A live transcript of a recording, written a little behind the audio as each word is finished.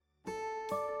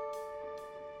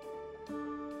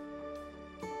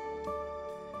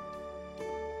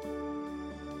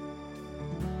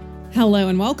Hello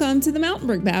and welcome to the Mountain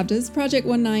Brook Baptist Project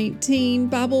 119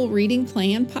 Bible Reading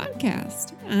Plan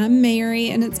podcast. I'm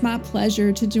Mary, and it's my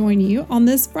pleasure to join you on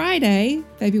this Friday,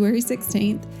 February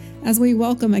 16th, as we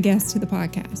welcome a guest to the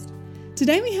podcast.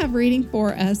 Today we have reading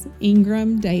for us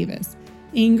Ingram Davis.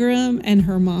 Ingram and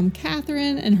her mom,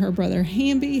 Catherine, and her brother,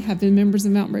 Hamby, have been members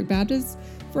of Mountain Brook Baptist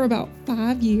for about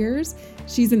 5 years.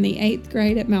 She's in the 8th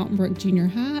grade at Mountain Brook Junior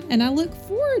High, and I look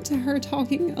forward to her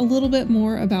talking a little bit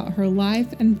more about her life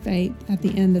and faith at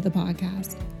the end of the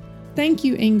podcast. Thank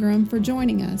you, Ingram, for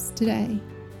joining us today.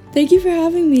 Thank you for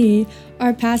having me.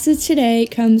 Our passage today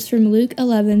comes from Luke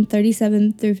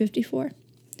 11:37 through 54.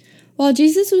 While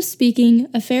Jesus was speaking,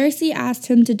 a Pharisee asked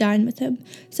him to dine with him,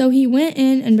 so he went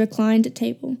in and reclined at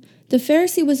table. The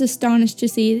Pharisee was astonished to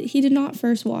see that he did not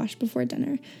first wash before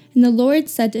dinner. And the Lord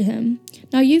said to him,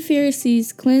 "Now you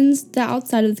Pharisees cleanse the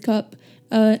outside of the cup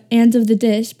and of the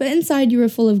dish, but inside you are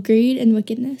full of greed and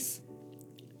wickedness.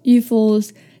 You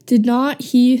fools, did not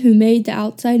he who made the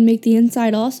outside make the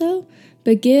inside also?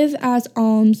 But give as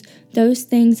alms those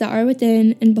things that are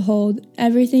within, and behold,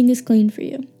 everything is clean for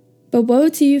you. But woe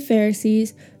to you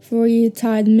Pharisees, for you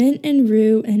tithe mint and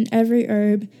rue and every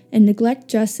herb, and neglect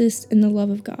justice and the love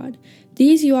of God.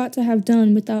 These you ought to have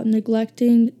done without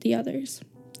neglecting the others.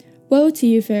 Woe to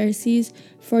you Pharisees,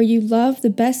 for you love the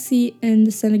best seat in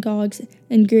the synagogues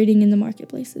and greeting in the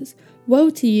marketplaces. Woe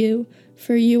to you,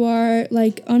 for you are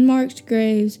like unmarked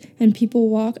graves, and people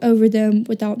walk over them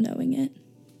without knowing it."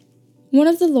 One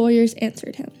of the lawyers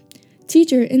answered him,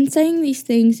 "Teacher, in saying these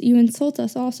things you insult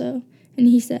us also." And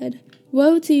he said,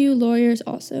 "Woe to you lawyers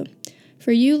also,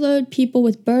 for you load people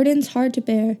with burdens hard to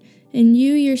bear, and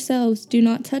you yourselves do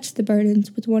not touch the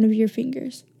burdens with one of your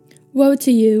fingers. Woe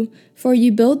to you, for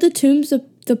you build the tombs of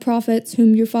the prophets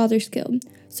whom your fathers killed.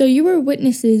 So you were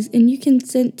witnesses, and you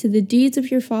consent to the deeds of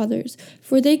your fathers,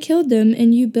 for they killed them,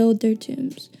 and you build their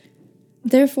tombs.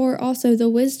 Therefore also the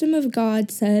wisdom of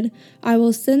God said, I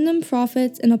will send them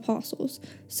prophets and apostles,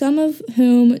 some of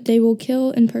whom they will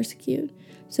kill and persecute,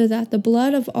 so that the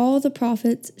blood of all the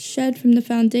prophets shed from the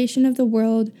foundation of the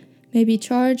world may be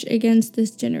charged against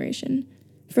this generation,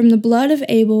 from the blood of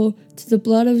Abel to the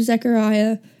blood of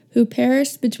Zechariah, who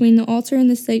perished between the altar and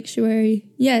the sanctuary.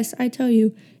 Yes, I tell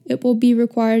you, it will be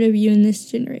required of you in this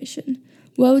generation.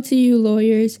 Woe to you,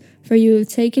 lawyers, for you have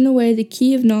taken away the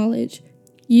key of knowledge.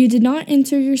 You did not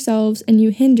enter yourselves, and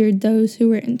you hindered those who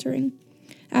were entering."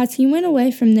 As he went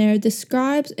away from there, the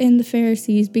scribes and the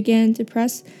Pharisees began to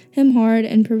press him hard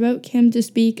and provoke him to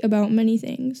speak about many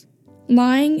things,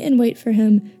 lying in wait for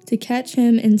him to catch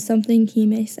him in something he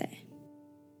may say.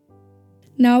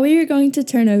 Now we are going to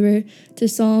turn over to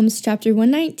Psalms chapter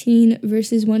 119,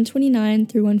 verses 129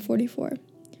 through 144.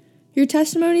 Your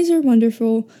testimonies are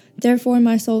wonderful, therefore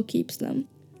my soul keeps them.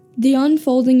 The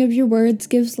unfolding of your words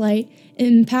gives light, it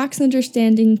impacts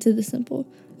understanding to the simple.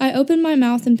 I open my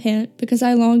mouth and pant, because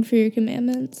I long for your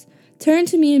commandments. Turn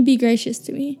to me and be gracious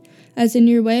to me, as in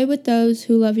your way with those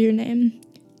who love your name.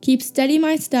 Keep steady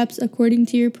my steps according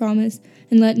to your promise,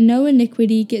 and let no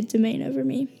iniquity get domain over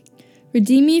me.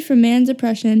 Redeem me from man's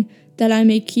oppression, that I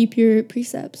may keep your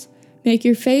precepts. Make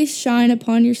your face shine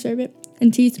upon your servant,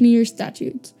 and teach me your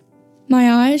statutes. My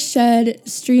eyes shed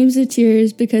streams of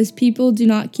tears, because people do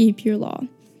not keep your law.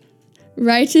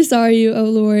 Righteous are you, O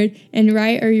Lord, and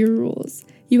right are your rules.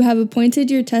 You have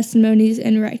appointed your testimonies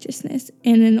in righteousness,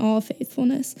 and in all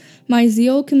faithfulness. My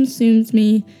zeal consumes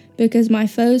me, because my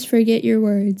foes forget your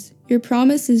words. Your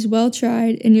promise is well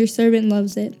tried, and your servant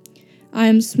loves it. I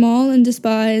am small and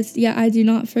despised, yet I do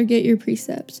not forget your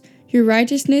precepts. Your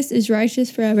righteousness is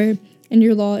righteous forever, and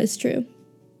your law is true.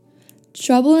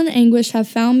 Trouble and anguish have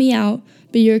found me out,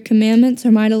 but your commandments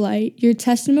are my delight. Your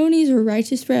testimonies are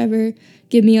righteous forever.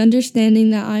 Give me understanding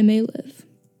that I may live.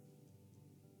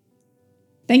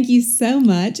 Thank you so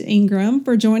much, Ingram,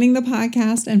 for joining the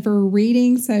podcast and for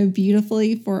reading so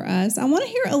beautifully for us. I want to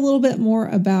hear a little bit more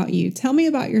about you. Tell me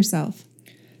about yourself.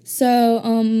 So,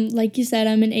 like you said,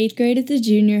 I'm in 8th grade at the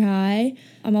junior high.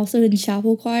 I'm also in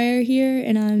chapel choir here,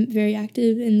 and I'm very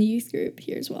active in the youth group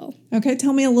here as well. Okay,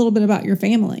 tell me a little bit about your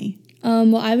family.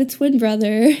 Well, I have a twin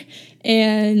brother,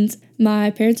 and my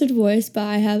parents are divorced, but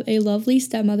I have a lovely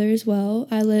stepmother as well.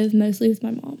 I live mostly with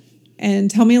my mom. And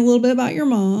tell me a little bit about your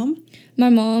mom. My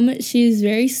mom, she's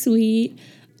very sweet.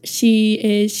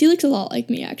 She looks a lot like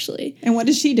me, actually. And what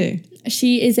does she do?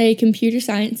 She is a computer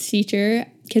science teacher,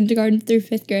 kindergarten through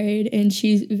 5th grade, and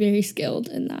she's very skilled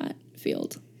in that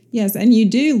field. Yes, and you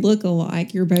do look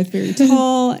alike. You're both very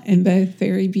tall and both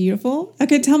very beautiful.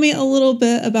 Okay, tell me a little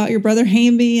bit about your brother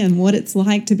Hamby and what it's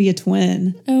like to be a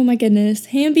twin. Oh my goodness.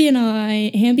 Hamby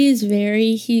is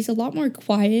he's a lot more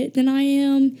quiet than I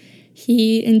am.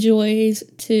 He enjoys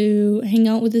to hang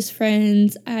out with his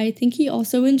friends. I think he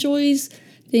also enjoys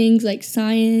things like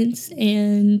science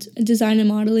and design and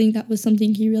modeling. That was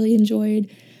something he really enjoyed.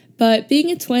 But being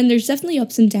a twin, there's definitely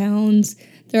ups and downs.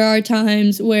 There are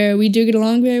times where we do get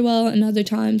along very well and other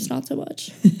times not so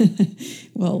much.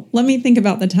 Well, let me think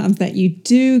about the times that you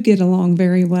do get along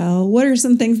very well. What are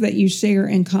some things that you share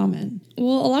in common?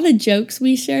 Well, a lot of jokes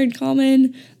we share in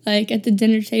common. Like at the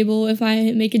dinner table, if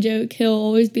I make a joke, he'll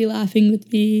always be laughing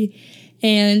with me.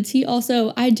 And he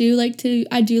also, I do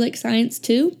like science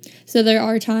too. So there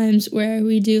are times where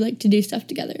we do like to do stuff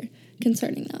together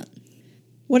concerning that.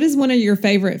 What is one of your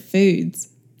favorite foods?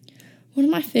 One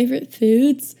of my favorite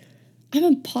foods? I'm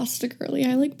a pasta girly.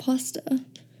 I like pasta.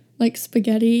 Like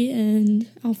spaghetti and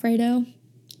Alfredo.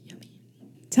 Yummy.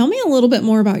 Tell me a little bit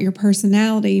more about your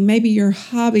personality, maybe your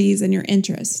hobbies and your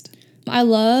interests. I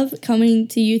love coming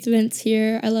to youth events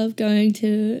here. I love going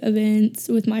to events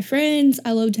with my friends.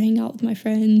 I love to hang out with my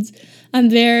friends. I'm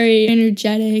very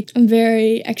energetic. I'm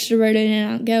very extroverted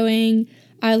and outgoing.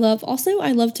 I love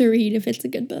to read if it's a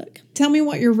good book. Tell me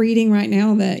what you're reading right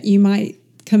now that you might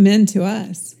commend to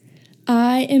us.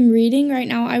 I am reading right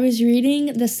now. I was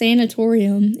reading The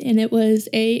Sanatorium, and it was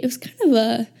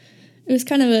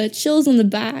kind of a chills on the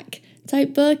back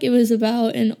type book. It was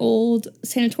about an old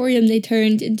sanatorium they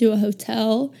turned into a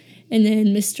hotel, and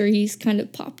then mysteries kind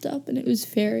of popped up, and it was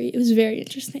very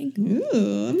interesting.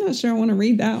 Ooh, I'm not sure I want to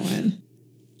read that one.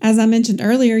 As I mentioned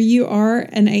earlier, you are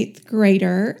an 8th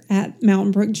grader at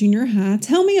Mountain Brook Junior High.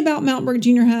 Tell me about Mountain Brook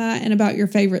Junior High and about your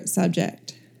favorite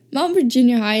subject. Mountain Brook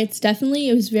Junior High,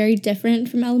 it was very different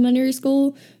from elementary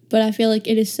school, but I feel like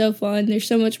it is so fun. There's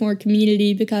so much more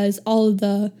community because all of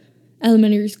the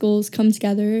elementary schools come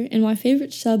together, and my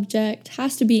favorite subject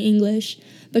has to be English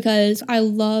because I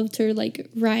love to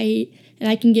write, and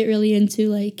I can get really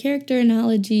into character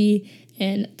analogy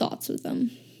and thoughts with them.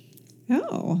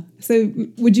 Oh, so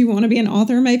would you want to be an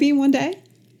author maybe one day?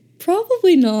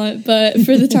 Probably not, but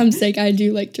for the time's sake, I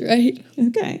do like to write.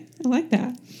 Okay, I like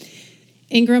that.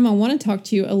 Ingram, I want to talk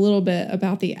to you a little bit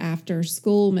about the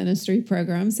after-school ministry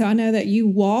program. So I know that you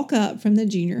walk up from the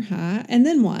junior high, and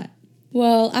then what?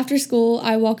 Well, after school,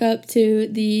 I walk up to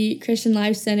the Christian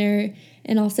Life Center,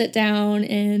 and I'll sit down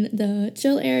in the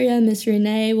chill area. Miss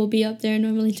Renee will be up there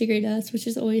normally to greet us, which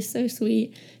is always so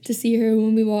sweet to see her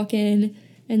when we walk in.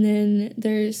 And then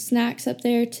there's snacks up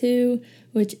there too,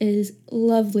 which is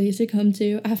lovely to come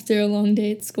to after a long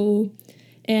day at school.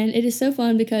 And it is so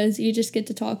fun because you just get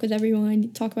to talk with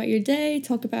everyone, talk about your day,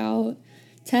 talk about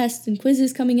tests and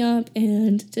quizzes coming up,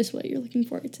 and just what you're looking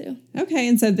forward to. Okay,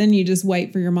 and so then you just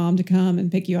wait for your mom to come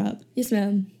and pick you up. Yes,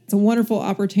 ma'am. It's a wonderful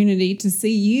opportunity to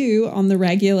see you on the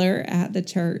regular at the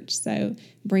church, so it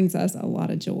brings us a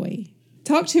lot of joy.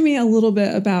 Talk to me a little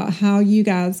bit about how you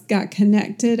guys got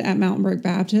connected at Mountain Brook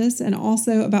Baptist and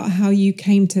also about how you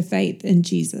came to faith in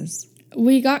Jesus.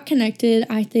 We got connected,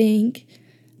 I think,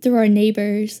 through our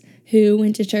neighbors who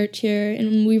went to church here,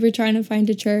 and we were trying to find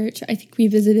a church. I think we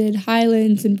visited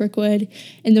Highlands and Brookwood,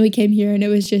 and then we came here, and it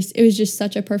was just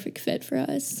such a perfect fit for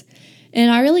us.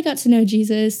 And I really got to know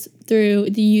Jesus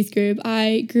through the youth group.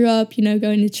 I grew up,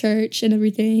 going to church and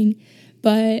everything,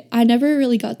 but I never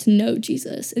really got to know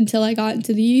Jesus until I got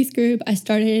into the youth group. I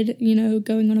started,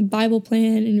 going on a Bible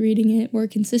plan and reading it more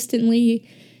consistently,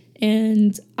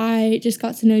 and I just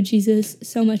got to know Jesus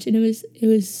so much, and it was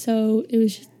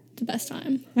just the best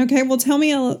time. Okay, well, tell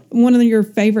me one of your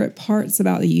favorite parts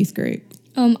about the youth group.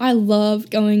 I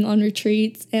love going on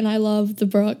retreats, and I love the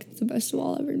brook the most of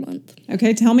all every month.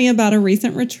 Okay, tell me about a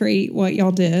recent retreat, what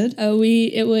y'all did.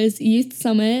 It was Youth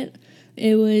Summit.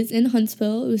 It was in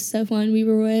Huntsville. It was so fun. We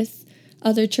were with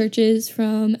other churches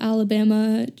from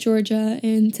Alabama, Georgia,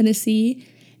 and Tennessee,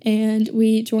 and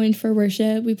we joined for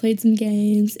worship. We played some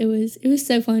games. It was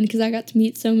so fun because I got to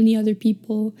meet so many other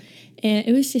people, and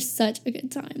it was just such a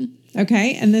good time.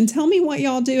 Okay, and then tell me what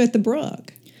y'all do at the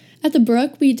brook. At the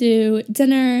brook, we do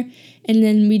dinner, and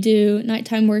then we do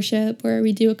nighttime worship where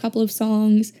we do a couple of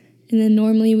songs, and then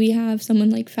normally we have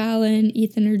someone like Fallon,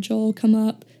 Ethan, or Joel come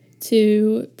up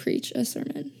to preach a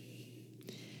sermon.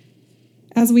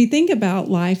 As we think about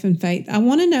life and faith, I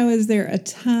want to know, is there a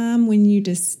time when you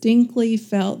distinctly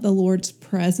felt the Lord's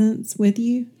presence with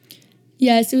you?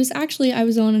 Yes, it was actually, I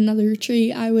was on another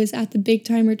retreat. I was at the Big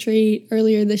Time retreat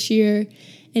earlier this year,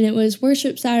 and it was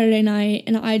worship Saturday night,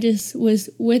 and I just was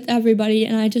with everybody,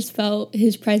 and I just felt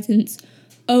his presence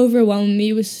overwhelm me.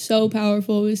 It was so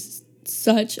powerful. It was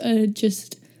such a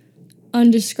just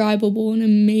undescribable and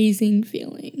amazing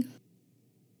feeling.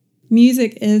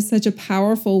 Music is such a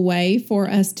powerful way for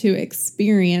us to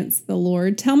experience the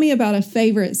Lord. Tell me about a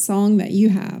favorite song that you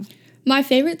have. My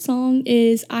favorite song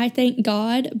is I Thank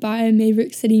God by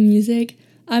Maverick City Music.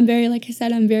 I'm very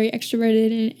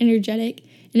extroverted and energetic,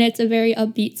 and it's a very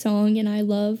upbeat song, and I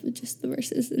love just the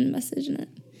verses and the message in it.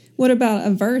 What about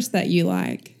a verse that you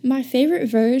like? My favorite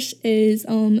verse is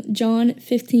John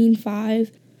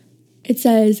 15:5. It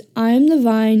says, I am the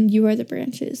vine, you are the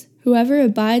branches. Whoever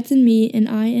abides in me and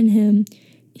I in him,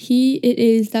 he it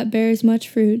is that bears much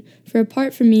fruit, for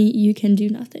apart from me you can do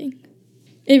nothing.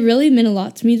 It really meant a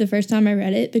lot to me the first time I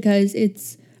read it, because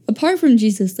it's, apart from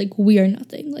Jesus, like, we are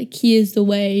nothing. Like, he is the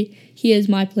way, he is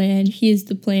my plan, he is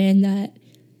the plan that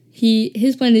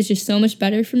his plan is just so much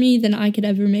better for me than I could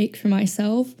ever make for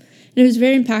myself. And it was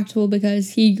very impactful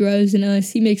because he grows in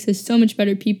us, he makes us so much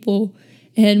better people,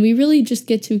 and we really just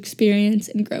get to experience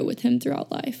and grow with him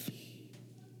throughout life.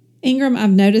 Ingram, I've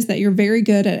noticed that you're very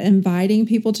good at inviting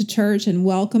people to church and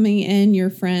welcoming in your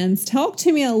friends. Talk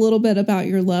to me a little bit about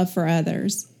your love for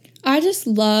others. I just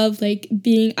love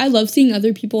I love seeing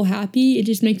other people happy. It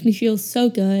just makes me feel so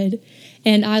good.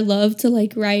 And I love to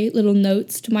write little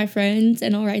notes to my friends,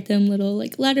 and I'll write them little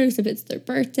letters if it's their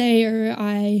birthday or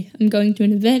I am going to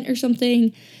an event or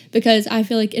something, because I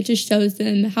feel like it just shows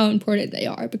them how important they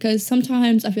are, because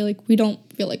sometimes I feel like we don't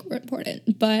feel like we're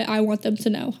important, but I want them to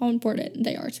know how important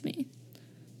they are to me.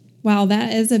 Wow,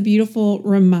 that is a beautiful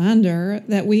reminder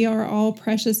that we are all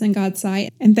precious in God's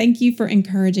sight. And thank you for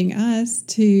encouraging us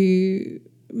to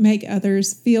make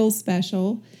others feel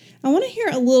special. I want to hear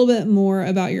a little bit more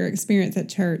about your experience at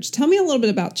church. Tell me a little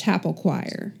bit about chapel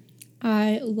choir.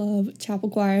 I love chapel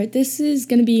choir. This is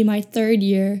going to be my 3rd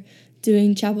year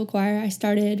doing chapel choir. I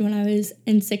started when I was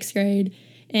in 6th grade,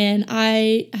 and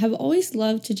I have always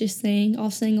loved to just sing.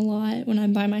 I'll sing a lot when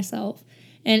I'm by myself.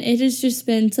 And it has just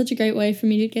been such a great way for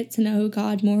me to get to know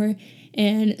God more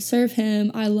and serve him.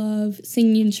 I love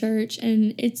singing in church,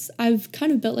 and I've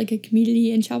kind of built a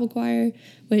community in chapel choir,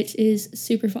 which is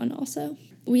super fun also.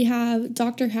 We have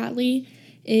Dr. Hatley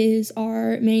is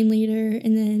our main leader,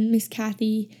 and then Miss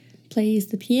Kathy plays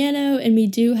the piano, and we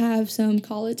do have some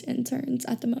college interns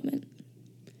at the moment.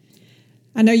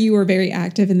 I know you were very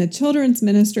active in the children's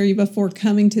ministry before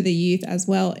coming to the youth as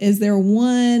well. Is there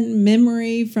one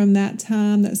memory from that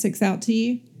time that sticks out to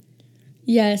you?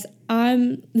 Yes,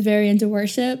 I'm very into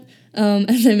worship.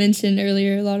 As I mentioned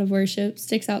earlier, a lot of worship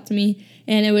sticks out to me.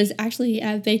 And it was actually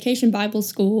at Vacation Bible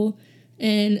School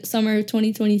in summer of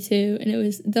 2022. And it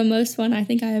was the most fun I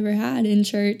think I ever had in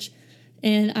church.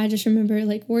 And I just remember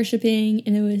worshiping,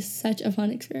 and it was such a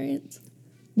fun experience.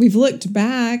 We've looked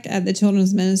back at the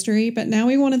children's ministry, but now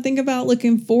we want to think about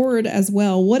looking forward as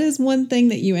well. What is one thing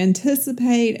that you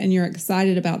anticipate and you're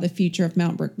excited about the future of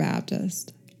Mount Brook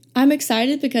Baptist? I'm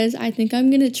excited because I think I'm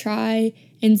going to try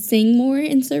and sing more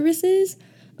in services,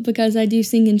 because I do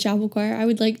sing in chapel choir. I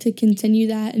would like to continue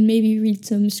that and maybe read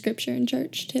some scripture in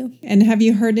church too. And have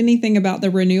you heard anything about the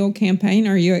renewal campaign?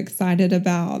 Are you excited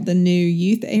about the new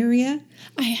youth area?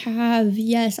 I have,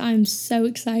 yes. I'm so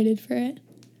excited for it.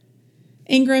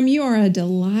 Ingram, you are a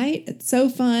delight. It's so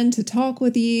fun to talk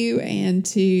with you and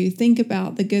to think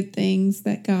about the good things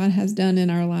that God has done in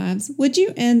our lives. Would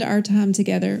you end our time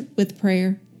together with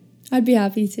prayer? I'd be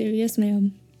happy to. Yes,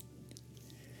 ma'am.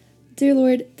 Dear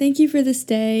Lord, thank you for this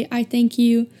day. I thank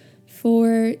you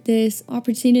for this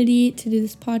opportunity to do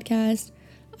this podcast.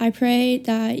 I pray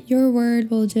that your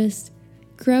word will just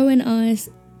grow in us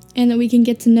and that we can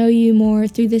get to know you more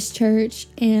through this church.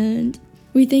 And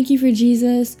we thank you for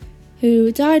Jesus,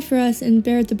 who died for us and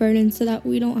bared the burden so that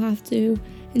we don't have to,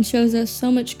 and shows us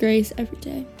so much grace every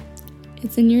day.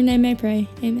 It's in your name I pray.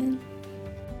 Amen.